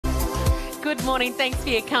Good morning. Thanks for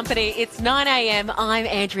your company. It's 9 a.m. I'm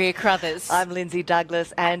Andrea Crothers. I'm Lindsay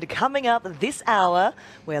Douglas, and coming up this hour,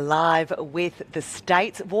 we're live with the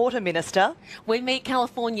state's water minister. We meet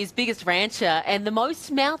California's biggest rancher, and the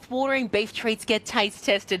most mouth-watering beef treats get taste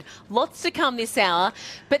tested. Lots to come this hour.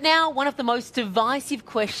 But now, one of the most divisive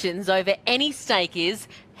questions over any steak is,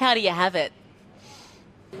 how do you have it?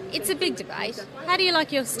 It's a big debate. How do you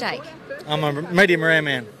like your steak? I'm a medium rare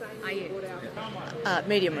man. Are you?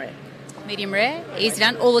 Medium rare. Medium rare? Easy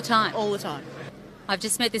done? All the time? All the time. I've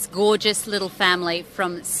just met this gorgeous little family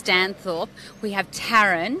from Stanthorpe. We have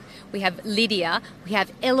Taryn, we have Lydia, we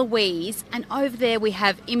have Eloise, and over there we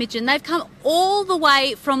have Imogen. They've come all the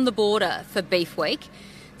way from the border for Beef Week.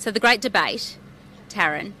 So the great debate,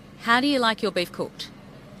 Taryn, how do you like your beef cooked?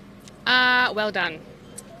 Well done.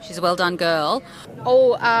 She's a well done girl.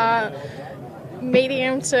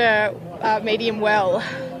 Medium to medium well.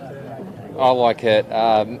 I like it.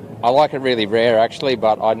 I like it really rare actually,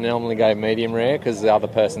 but I normally go medium rare because the other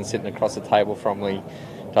person sitting across the table from me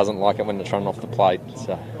doesn't like it when it's run off the plate.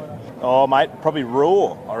 So. Oh, mate, probably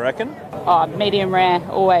raw, I reckon. Oh, medium rare,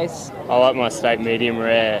 always. I like my steak medium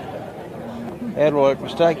rare. How do I like my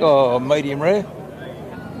steak? Oh, medium rare.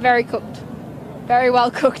 Very cooked. Very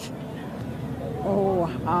well cooked. Oh,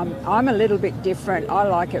 I'm a little bit different. I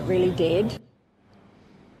like it really dead.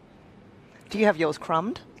 Do you have yours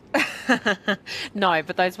crumbed? No,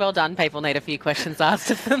 but those well done people need a few questions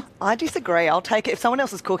asked of them. I disagree. I'll take it. If someone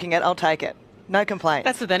else is cooking it, I'll take it. No complaints.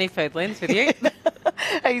 That's with any food, Linz, with you.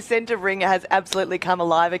 A centre ring has absolutely come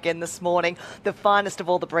alive again this morning. The finest of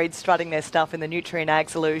all the breeds strutting their stuff in the Nutrien Ag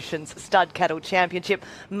Solutions Stud Cattle Championship.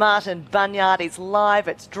 Martin Bunyard is live.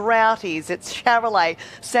 It's Droughties. It's Charolais.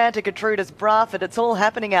 Santa Gertrudis Bradford. It's all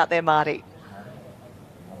happening out there, Marty.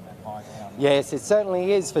 Yes, it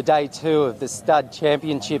certainly is for day two of the stud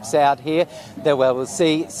championships out here. There we'll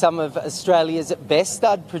see some of Australia's best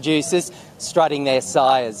stud producers strutting their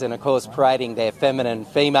sires and, of course, parading their feminine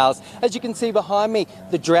females. As you can see behind me,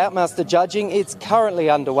 the Droughtmaster judging, it's currently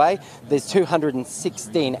underway. There's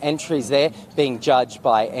 216 entries there being judged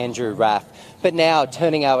by Andrew Raff. But now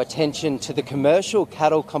turning our attention to the commercial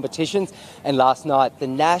cattle competitions, and last night the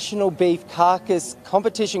National Beef Carcass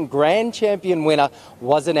Competition Grand Champion winner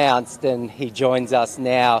was announced, and he joins us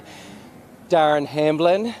now. Darren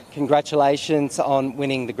Hamblin, congratulations on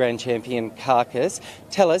winning the Grand Champion Carcass.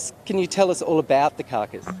 Can you tell us all about the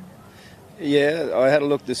Carcass? Yeah, I had a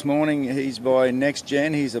look this morning. He's by Next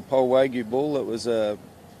Gen. He's a Pol Wagyu bull that was a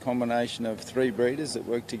combination of three breeders that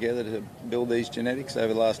worked together to build these genetics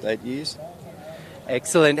over the last 8 years.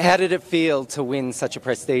 Excellent. How did it feel to win such a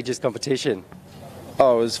prestigious competition?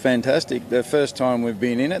 Oh, it was fantastic. The first time we've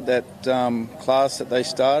been in it, that class that they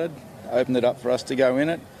started opened it up for us to go in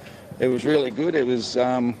it. It was really good. It was,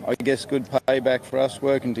 I guess, good payback for us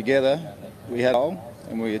working together. We had a goal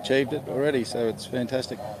and we achieved it already, so it's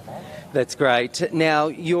fantastic. That's great. Now,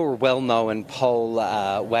 you're a well-known Pol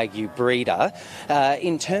Wagyu breeder.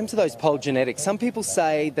 In terms of those Pol genetics, some people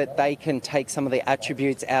say that they can take some of the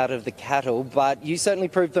attributes out of the cattle, but you certainly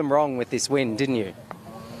proved them wrong with this win, didn't you?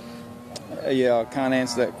 Yeah, I can't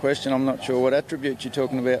answer that question. I'm not sure what attributes you're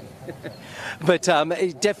talking about. But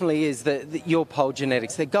it definitely is that your Pol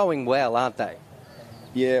genetics, they're going well, aren't they?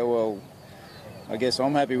 Yeah, well, I guess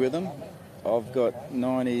I'm happy with them. I've got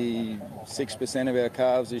 96% of our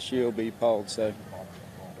calves this year will be polled, so.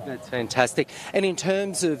 That's fantastic. And in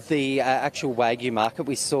terms of the actual Wagyu market,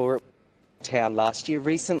 we saw it in town last year.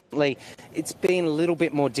 Recently, it's been a little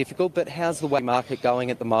bit more difficult, but how's the Wagyu market going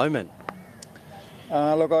at the moment?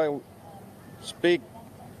 Look, I speak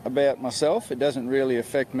about myself. It doesn't really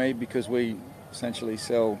affect me because we essentially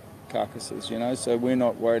sell carcasses, so we're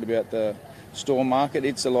not worried about the store market.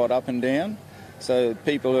 It's a lot up and down. So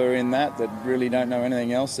people who are in that really don't know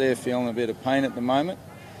anything else, they're feeling a bit of pain at the moment.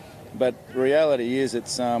 But the reality is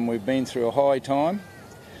we've been through a high time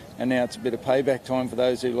and now it's a bit of payback time for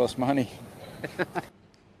those who lost money.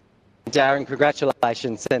 Darren,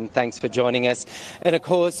 congratulations and thanks for joining us. And of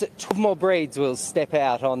course, 12 more breeds will step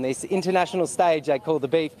out on this international stage they call the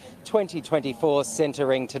Beef 2024 Centre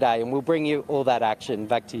Ring today, and we'll bring you all that action.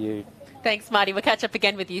 Back to you. Thanks, Marty. We'll catch up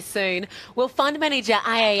again with you soon. Well, fund manager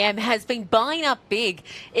AAM has been buying up big.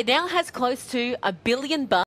 It now has close to $1 billion